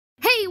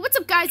What's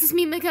up, guys? It's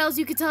me, Mikhail. As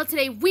you can tell,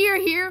 today we are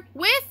here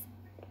with...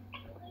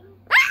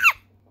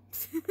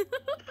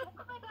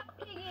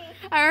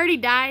 I already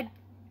died.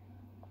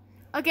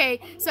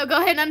 Okay, so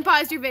go ahead and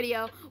unpause your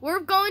video. We're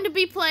going to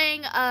be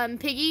playing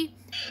Piggy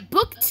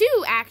Book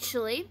 2,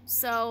 actually.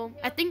 So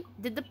I think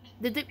I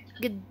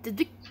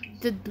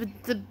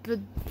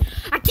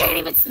can't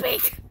even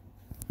speak.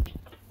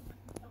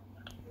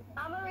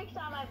 I'm gonna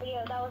restart my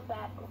video. That was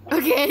bad.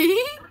 Okay.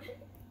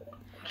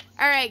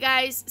 All right,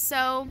 guys.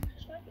 So.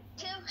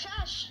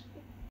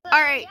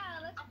 All right.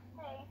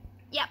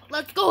 Yeah,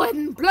 let's go ahead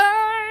and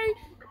play.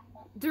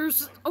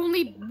 There's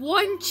only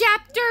one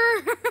chapter.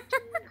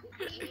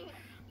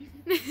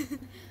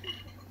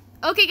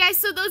 Okay, guys,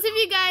 so those of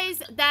you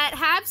guys that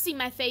have seen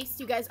my face,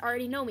 you guys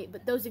already know me.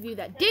 But those of you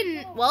that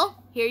didn't,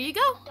 well, here you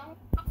go.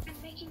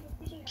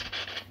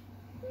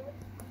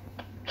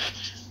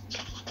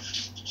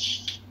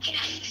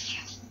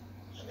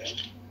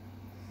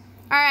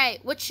 Alright,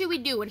 what should we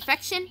do?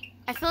 Infection?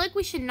 I feel like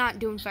we should not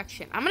do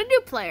infection. I'm gonna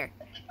do player.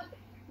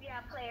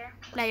 Yeah, player.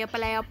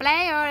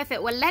 Player, if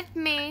it will let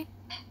me.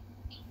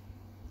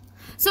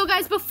 So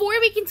guys, before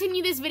we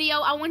continue this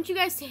video, I want you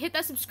guys to hit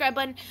that subscribe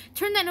button,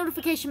 turn that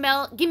notification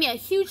bell, give me a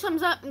huge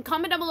thumbs up, and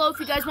comment down below if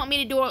you guys want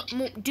me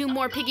to do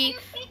more Piggy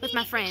with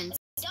my friends.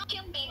 Don't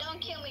kill me,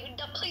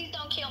 please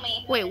don't kill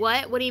me. Wait,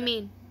 what? What do you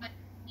mean?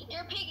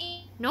 You're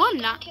Piggy. No, I'm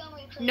not. Don't kill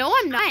me, please. No,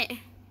 I'm not. Alright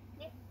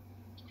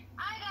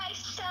guys,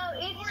 so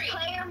it's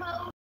player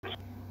mode,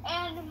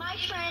 and my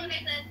friend,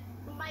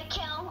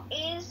 Michael,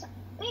 is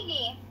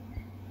Piggy.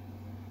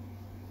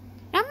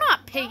 I'm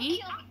not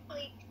Piggy. Don't kill me,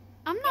 please.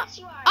 I'm not. Yes,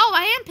 you are. Oh,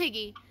 I am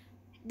Piggy.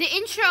 The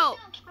intro.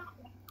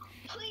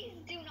 Please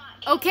do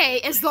not kill Okay,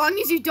 me. as long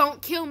as you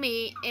don't kill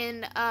me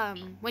in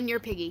when you're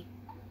Piggy.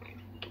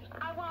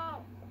 I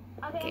won't.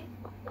 Okay.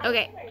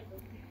 Okay.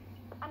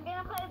 I'm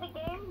gonna play the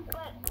game,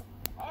 but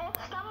if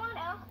someone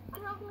else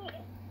kills me,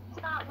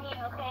 it's not me,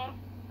 okay?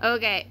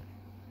 Okay.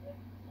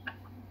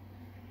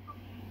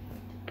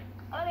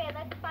 Okay,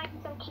 let's find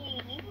some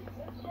keys.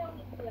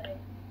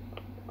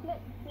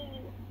 Let's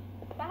see.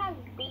 That has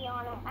B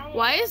on it.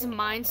 Why is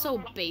mine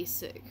so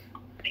basic?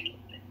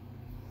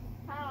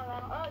 I don't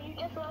know. Oh, you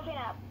just woken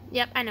up.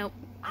 Yep, I know.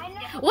 I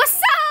know.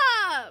 What's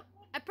up?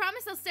 I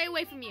promise I'll stay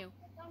away from you.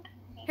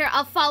 Here,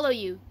 I'll follow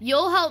you.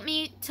 You'll help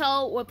me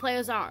tell what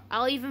players are.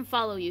 I'll even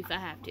follow you if I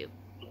have to.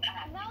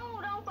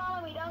 No, don't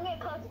follow me. Don't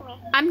get close to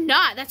me. I'm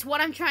not. That's what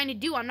I'm trying to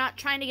do. I'm not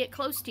trying to get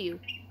close to you.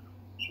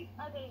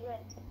 Okay, good.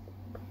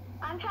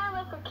 I'm trying to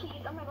look for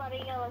keys. Oh my god, a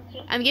yellow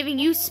key. I'm giving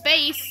you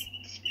space.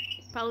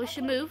 Probably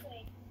should move.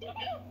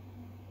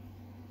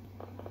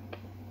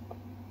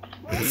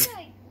 Where's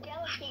the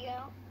yellow key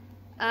go?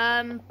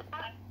 I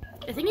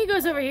think he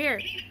goes over here.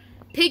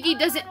 Piggy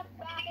doesn't.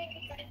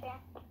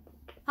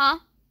 Huh? I'm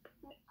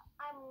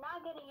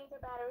not gonna use a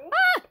battery.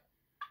 Ah!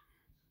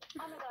 Oh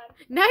my god.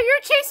 Now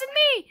you're chasing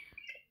me.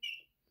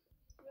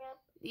 Yep.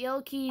 The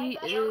yellow key I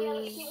got the yellow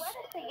is. key. Where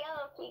does the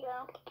yellow key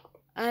go?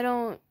 I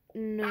don't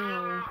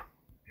know.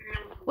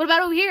 What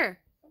about over here?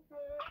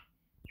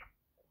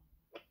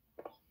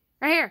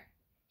 Right here.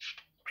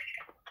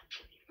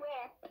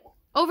 Where?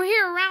 Over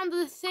here around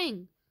the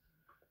thing.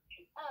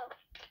 Oh.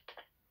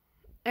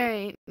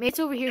 Alright, maybe it's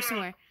over here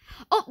somewhere.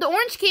 Oh, the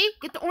orange key.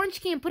 Get the orange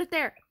key and put it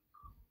there.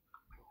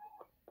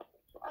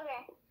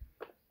 Okay.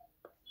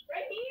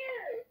 Right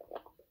here.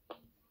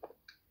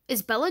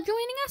 Is Bella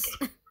joining us?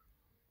 Right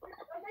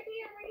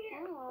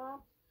here.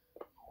 Oh.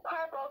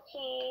 Purple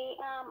key.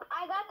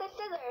 I got the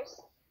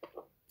scissors.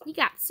 You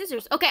got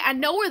scissors. Okay, I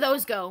know where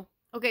those go.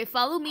 Okay,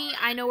 follow me.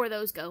 I know where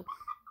those go.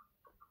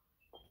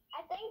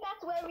 I think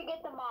that's where we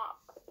get the mop.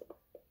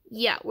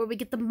 Yeah, where we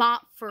get the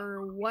mop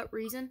for what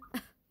reason?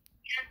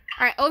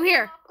 Alright, over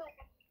here.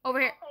 Over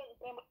here.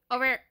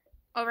 Over here.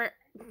 Over here.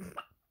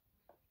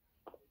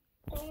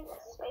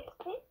 Space,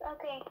 please.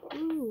 Okay.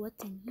 Ooh,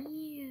 what's in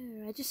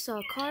here? I just saw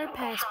a car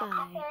pass by.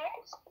 Okay.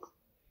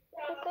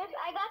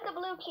 I got the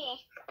blue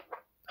key.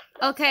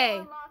 Okay.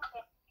 Let's unlock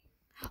it.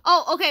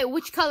 Oh, okay.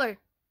 Which color?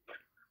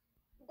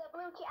 The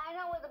blue key. I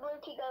know where the blue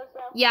key goes,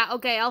 though. Yeah,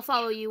 okay. I'll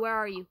follow you. Where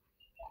are you?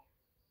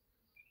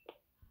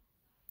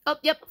 Oh,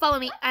 yep. Follow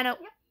me. I know.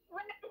 You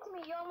ran into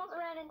me. You almost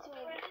ran into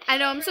me. I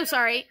know. I'm so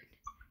sorry.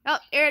 Oh,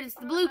 here it is.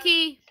 The blue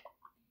key.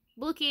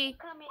 Blue key.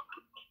 Coming.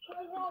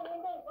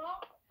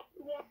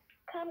 Yeah.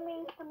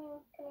 Coming.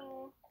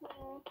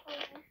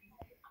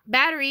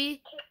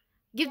 Battery.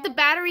 Give the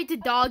battery to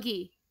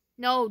Doggy.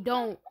 No,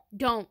 don't.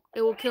 Don't.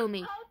 It will kill me.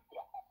 8.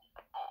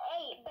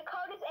 The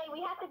code is 8.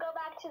 We have to go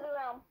back to the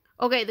room.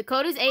 Okay, the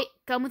code is 8.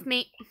 Come with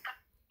me.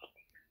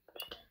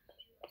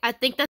 I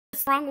think that's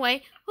the wrong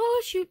way.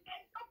 Oh, shoot.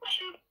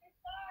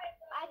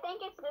 I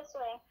think it's this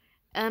way.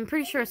 I'm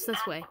pretty sure it's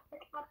this way.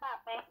 It's not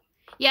that way.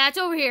 Yeah, it's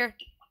over here.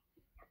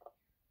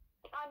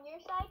 On your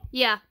side?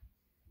 Yeah.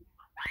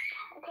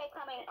 Okay,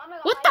 coming. Oh my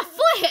god. What my the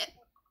sister- flip?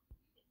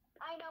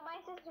 I know, my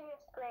sister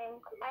just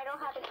screamed. I don't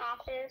have an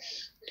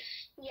office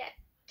yet.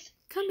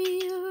 Come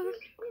here. Oh, no!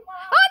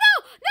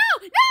 No!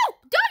 No!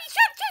 Doggy's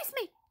trying to chase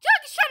me!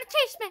 Doggy's trying to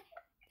chase me!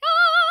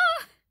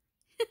 Oh!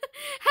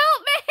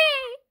 Help me!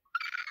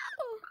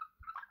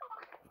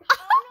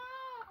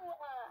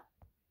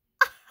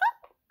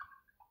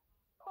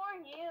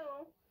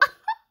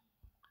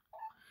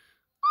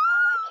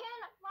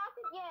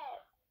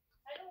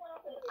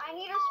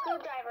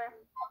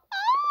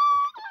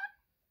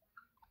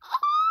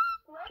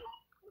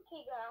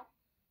 key go?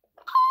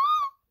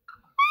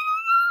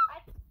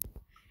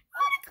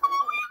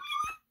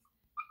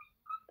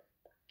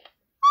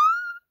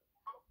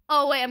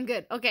 Oh, wait, I'm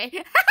good. Okay.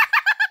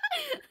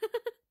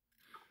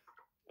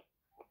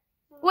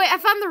 Wait, I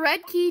found the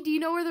red key. Do you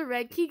know where the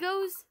red key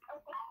goes?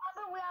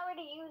 We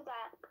already used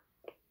that.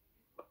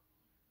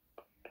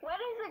 Where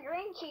does the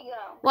green key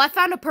go? Well, I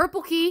found a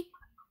purple key.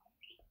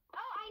 Oh,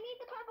 I need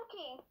the purple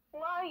key.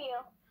 Where are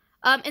you?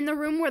 In the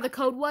room where the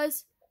code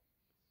was.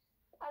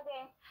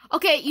 Okay.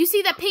 Okay, you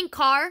see that pink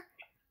car?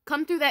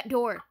 Come through that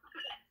door.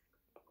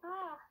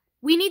 Ah,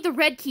 We need the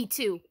red key,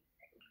 too.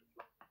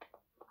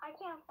 I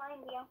can't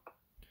find you.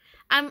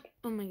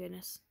 Oh my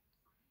goodness.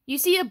 You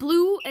see a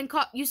blue and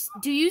car?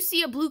 Do you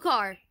see a blue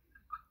car?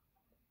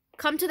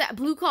 Come to that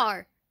blue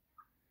car.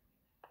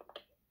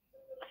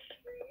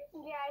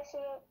 Yeah, I see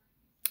it.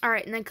 All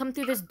right, and then come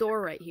through this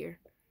door right here.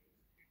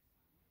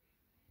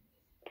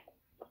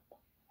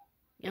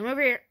 Come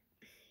over here.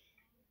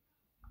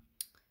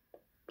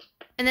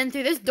 And then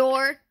through this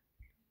door,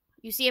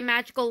 you see a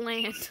magical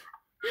land.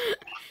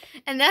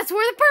 And that's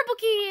where the purple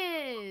key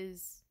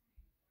is.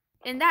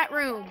 In that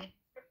room.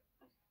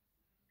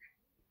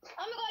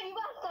 Oh my god, you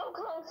got so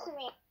close to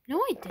me. No,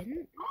 I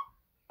didn't.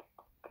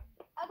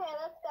 Okay,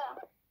 let's go.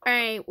 All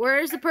right, where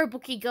does the purple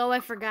key go?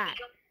 I forgot.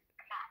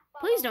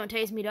 Please don't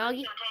tase me,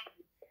 doggy.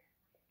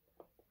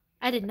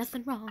 I did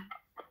nothing wrong.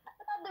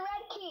 The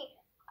red key.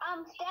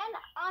 Stand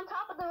on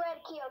top of the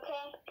red key,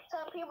 okay? So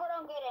people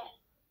don't get it.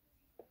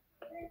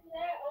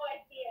 Oh,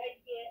 I see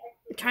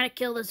it. I'm trying to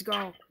kill this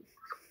girl.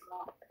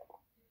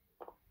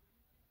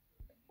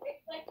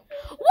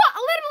 What? I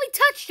literally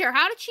touched her.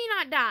 How did she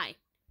not die?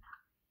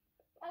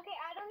 Okay,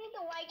 I don't need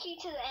the white key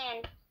to the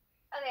end.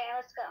 Okay,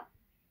 let's go.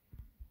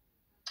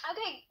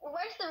 Okay,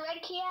 where's the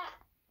red key at?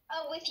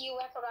 Oh, with you,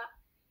 I forgot.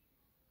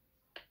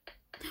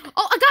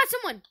 Oh, I got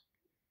someone.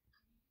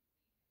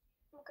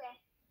 Okay.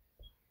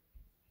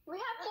 We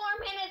have 4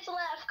 minutes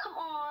left. Come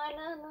on.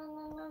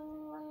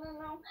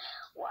 No.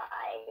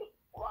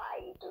 Why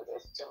you do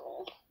this to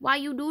me? Why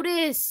you do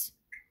this?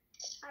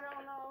 I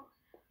don't know.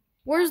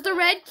 Where's the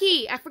red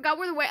key? I forgot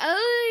where the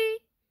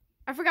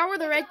I forgot where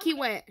the red key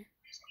went.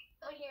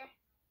 Over here.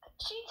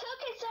 She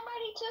took it.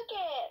 Somebody took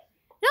it.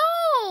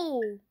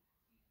 No.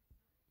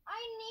 I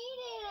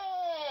needed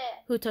it.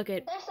 Who took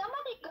it? There's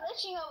somebody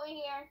glitching over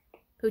here.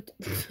 Who?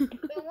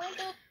 It went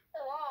through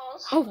the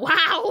walls. Oh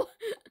wow.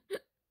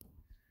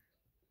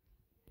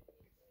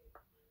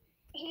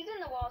 He's in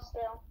the wall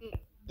still.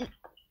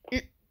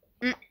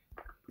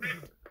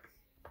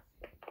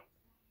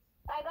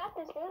 I got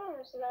the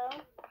scissors though.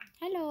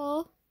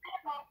 Hello.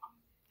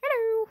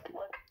 Hello.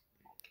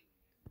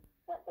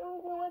 What do we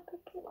do with the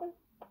scissors?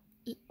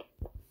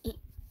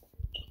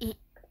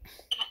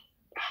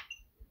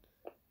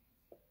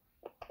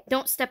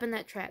 Don't step in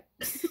that trap.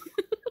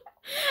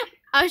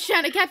 I was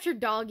trying to capture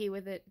doggy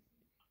with it.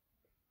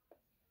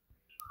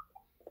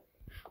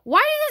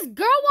 Why does this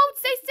girl won't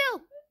stay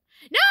still?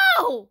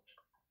 No!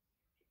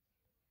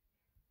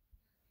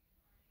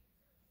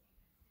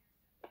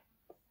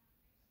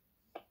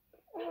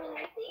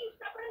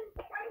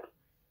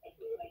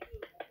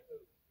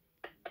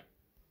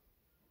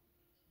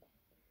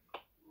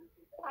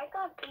 I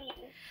got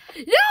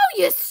beat. No,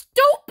 you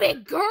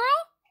stupid girl!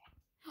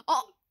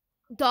 Oh,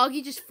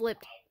 doggy just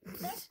flipped. There's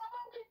so many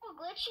people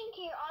glitching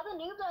here. All the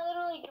noobs are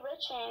literally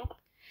glitching.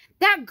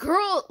 That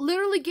girl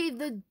literally gave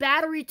the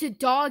battery to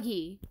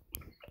doggy.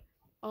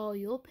 Oh,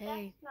 you'll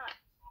pay. That's not.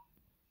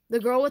 The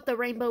girl with the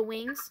rainbow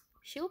wings,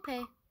 she'll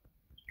pay.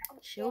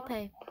 She'll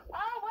pay.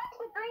 Oh, where's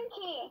the green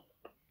key?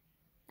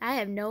 I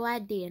have no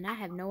idea, and I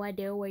have no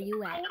idea where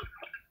you at.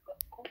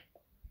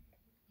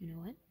 You know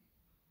what?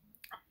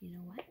 You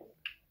know what?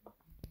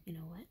 You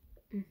know what?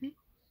 Can't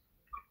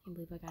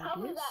believe I gotta do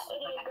Hopefully this. that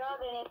idiot girl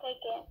didn't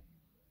take it.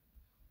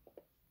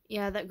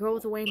 Yeah, that girl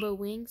with the rainbow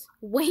wings.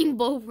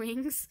 Rainbow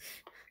rings.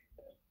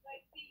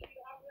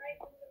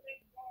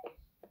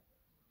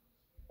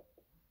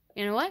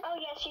 You know what? Oh,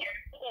 yes, she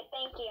took it.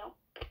 Thank you.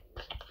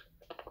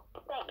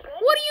 Thank goodness.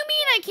 What do you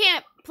mean I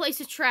can't place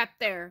a trap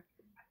there?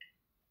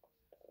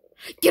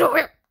 Get over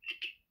here!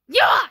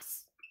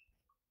 Yes!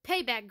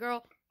 Payback,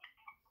 girl.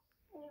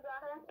 You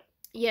got her?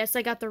 Yes,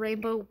 I got the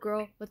rainbow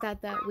girl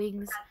without that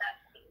wings.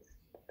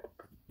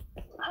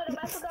 Oh,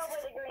 I forgot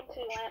where the green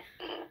key went.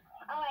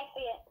 Oh, I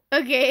see it.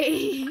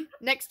 Okay.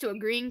 Next to a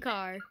green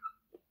car.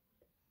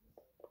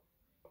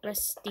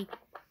 Rusty.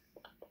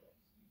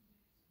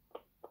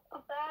 A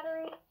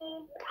battery.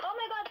 Oh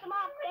my god, the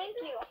mop. Thank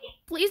you.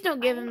 Please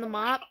don't give him the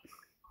mop.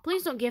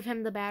 Please don't give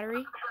him the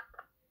battery.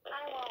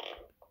 I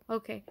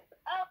won't. Okay.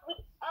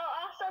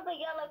 Also the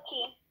yellow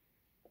key.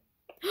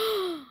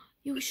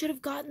 You should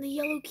have gotten the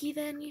yellow key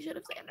then. You should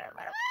have said that.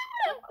 Right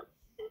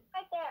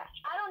there.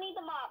 I don't need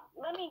the mop.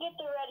 Let me get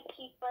the red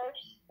key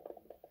first.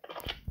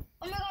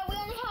 Oh my god, we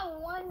only have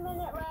 1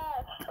 minute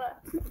left.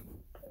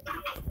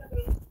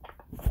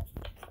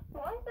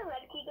 Where's the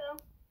red key go?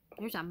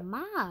 There's a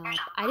mop.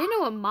 I didn't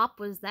know a mop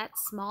was that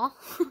small.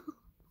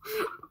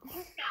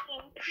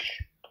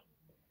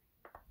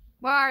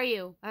 Where are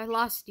you? I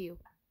lost you.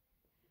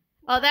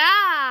 Oh,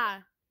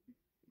 there.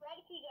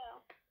 Red key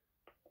go.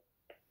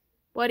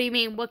 What do you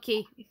mean? What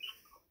key?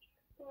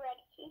 Red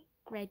key.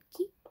 Red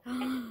key? I've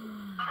seen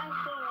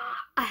it.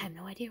 I have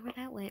no idea where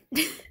that went.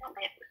 Okay.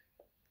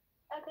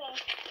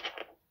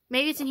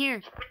 Maybe it's in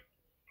here.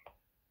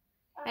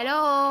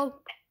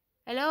 Hello?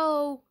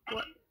 Hello?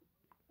 What?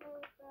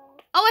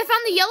 Oh, I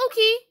found the yellow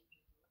key.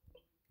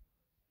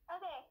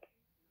 Okay.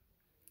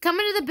 Come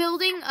into the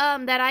building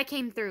that I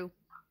came through.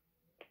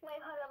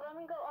 Wait, hold up. Let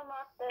me go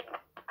unlock this.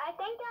 I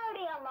think I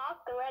already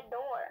unlocked the red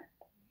door.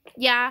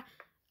 Yeah,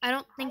 I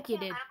don't think you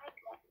did.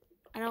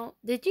 I don't.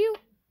 Did you?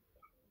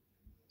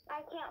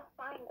 I can't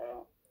find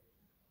it.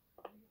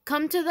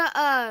 Come to the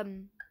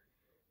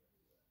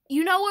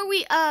you know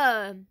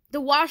where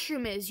the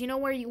washroom is. You know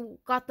where you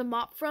got the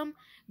mop from?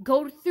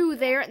 Go through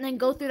there and then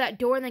go through that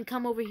door and then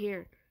come over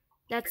here.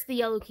 That's the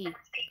yellow key.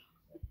 Okay.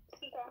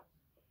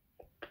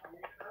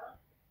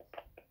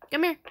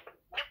 Come here.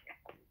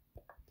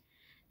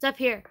 It's up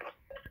here.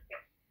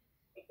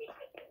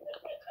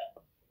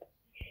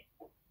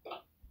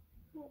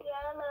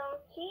 Yellow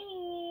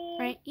key.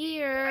 Right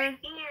here.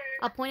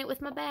 I'll point it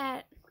with my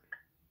bat.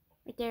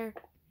 Right there.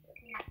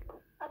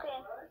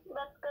 Okay,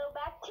 let's go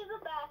back to the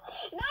back.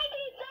 19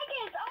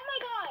 seconds! Oh my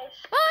gosh!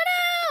 Oh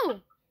no!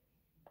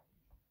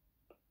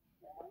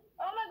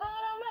 Oh my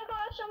god, oh my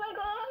gosh, oh my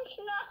gosh!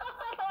 No!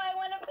 I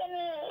want to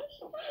finish!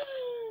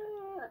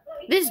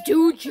 This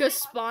dude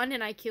just spawned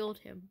and I killed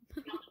him.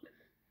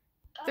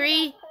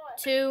 3,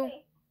 2,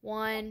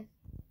 1.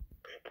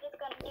 Just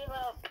gonna give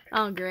up.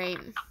 Oh, great.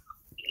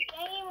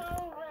 Game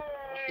over!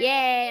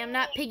 Yay, I'm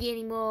not Piggy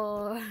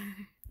anymore.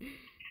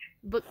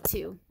 Book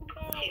 2.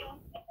 Okay.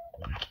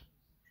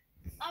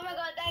 Oh my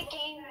god, that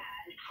game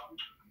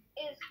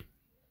is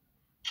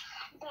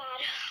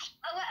bad.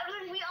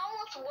 We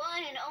almost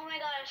won, and oh my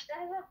gosh,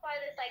 that's the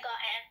farthest I got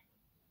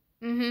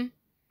in. Mm-hmm.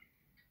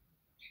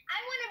 I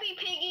want to be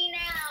Piggy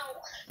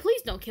now.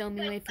 Please don't kill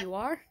me if you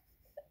are.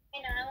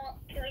 And I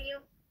won't kill you.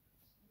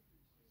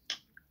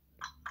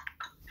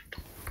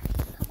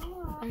 Come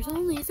on. There's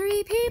only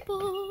 3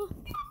 people.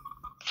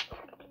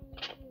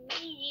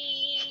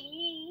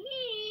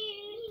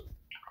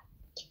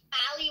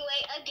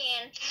 Alleyway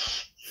again.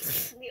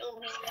 The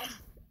only one.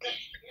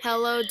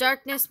 Hello,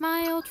 darkness,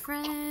 my old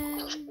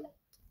friend.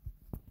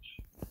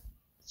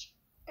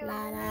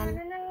 La la la.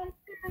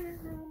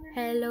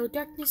 Hello,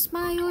 darkness,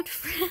 my old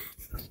friend.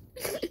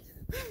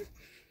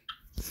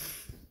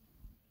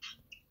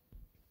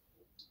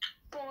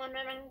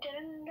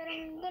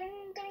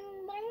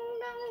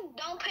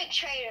 Don't pick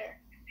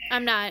traitor.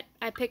 I'm not.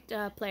 I picked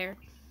a player.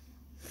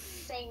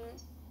 Same.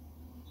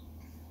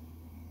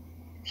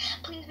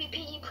 Please be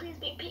Piggy, please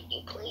be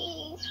Piggy,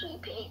 please be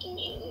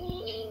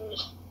Piggy.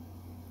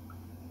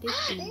 No!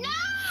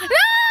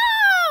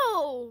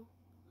 No!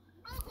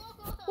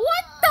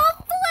 What the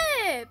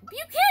flip?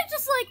 You can't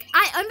just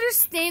I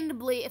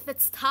understandably if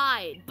it's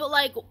tied, but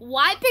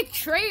why pick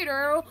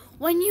traitor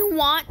when you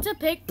want to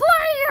pick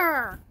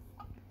player?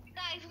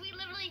 Guys, we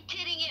literally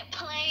didn't get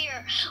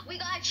player. We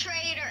got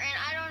traitor, and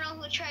I don't know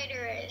who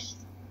traitor is.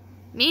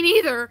 Me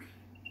neither.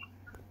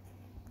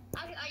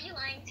 Are you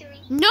lying to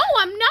me? No,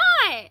 I'm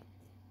not.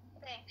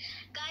 Okay,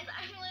 guys,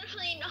 I'm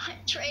literally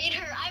not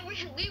traitor.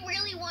 We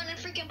really wanted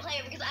freaking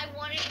player because I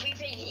wanted to be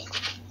Piggy.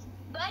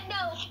 But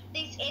no,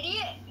 these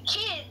idiot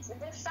kids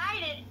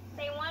decided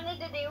they wanted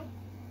to do.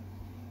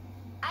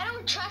 I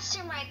don't trust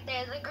him right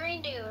there, the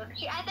green dude.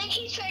 I think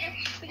he's traitor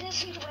because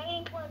he's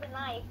waiting for the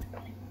knife.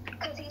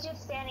 Because he's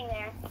just standing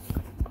there.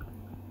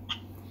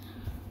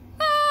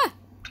 Ah!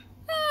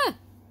 Ah!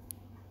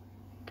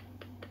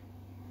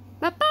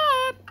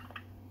 Ba-ba!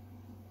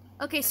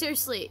 Okay,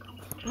 seriously.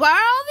 Why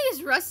are all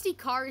these rusty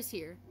cars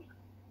here?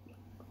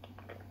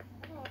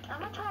 I'm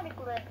gonna try to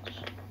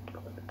glitch.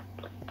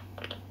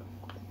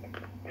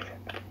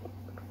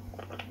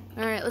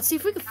 Alright, let's see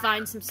if we can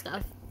find some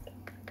stuff.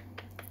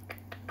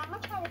 I'm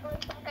gonna try to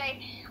glitch.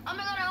 Okay. Oh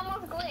my god, I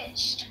almost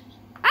glitched.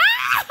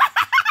 Ah!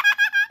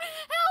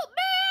 Help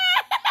me!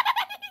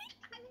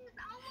 I was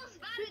almost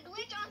about to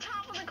glitch on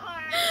top of the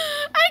car.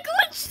 I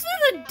glitched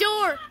through the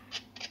door.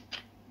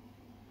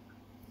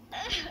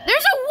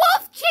 There's a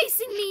wolf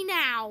chasing me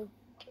now.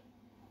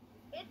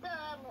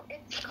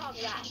 It's called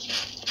that.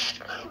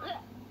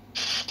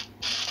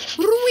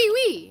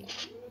 Wee.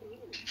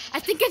 I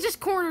think I just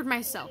cornered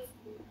myself.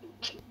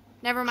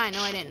 Never mind.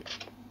 No, I didn't.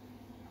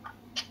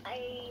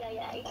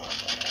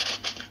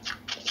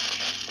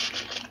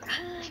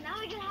 Now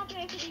we're gonna have to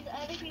wait for these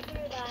other people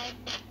to die.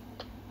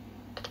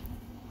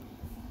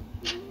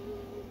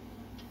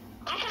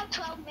 I have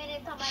 12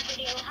 minutes on my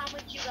video. How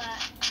much you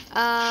got?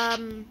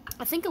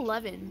 I think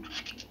 11.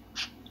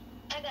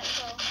 I got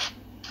 12.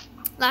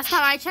 Last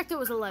time I checked, it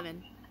was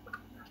 11.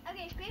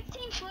 Okay,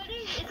 15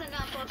 footage is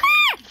enough, okay?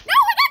 Ah! No,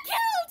 I got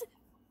killed!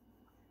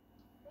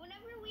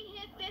 Whenever we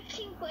hit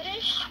 15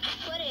 footage,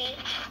 okay,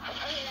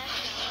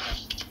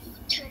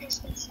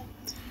 that's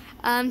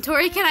enough.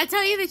 Tori, can I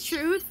tell you the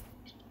truth?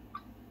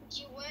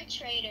 You were a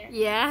traitor.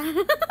 Yeah.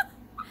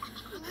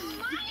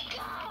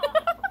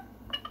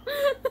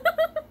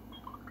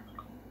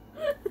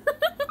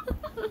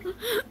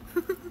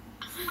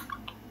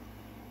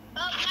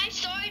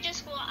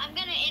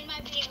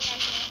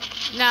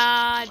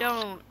 Nah, I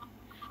don't.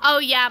 Oh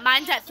yeah,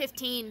 mine's at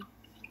 15.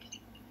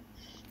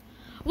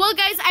 Well,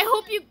 guys, I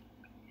hope you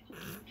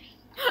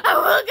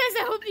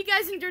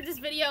guys enjoyed this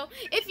video.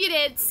 If you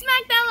did,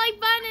 smack that like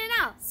button, and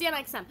I'll see you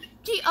next time.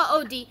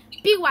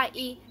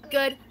 GOODBYE.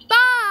 Good.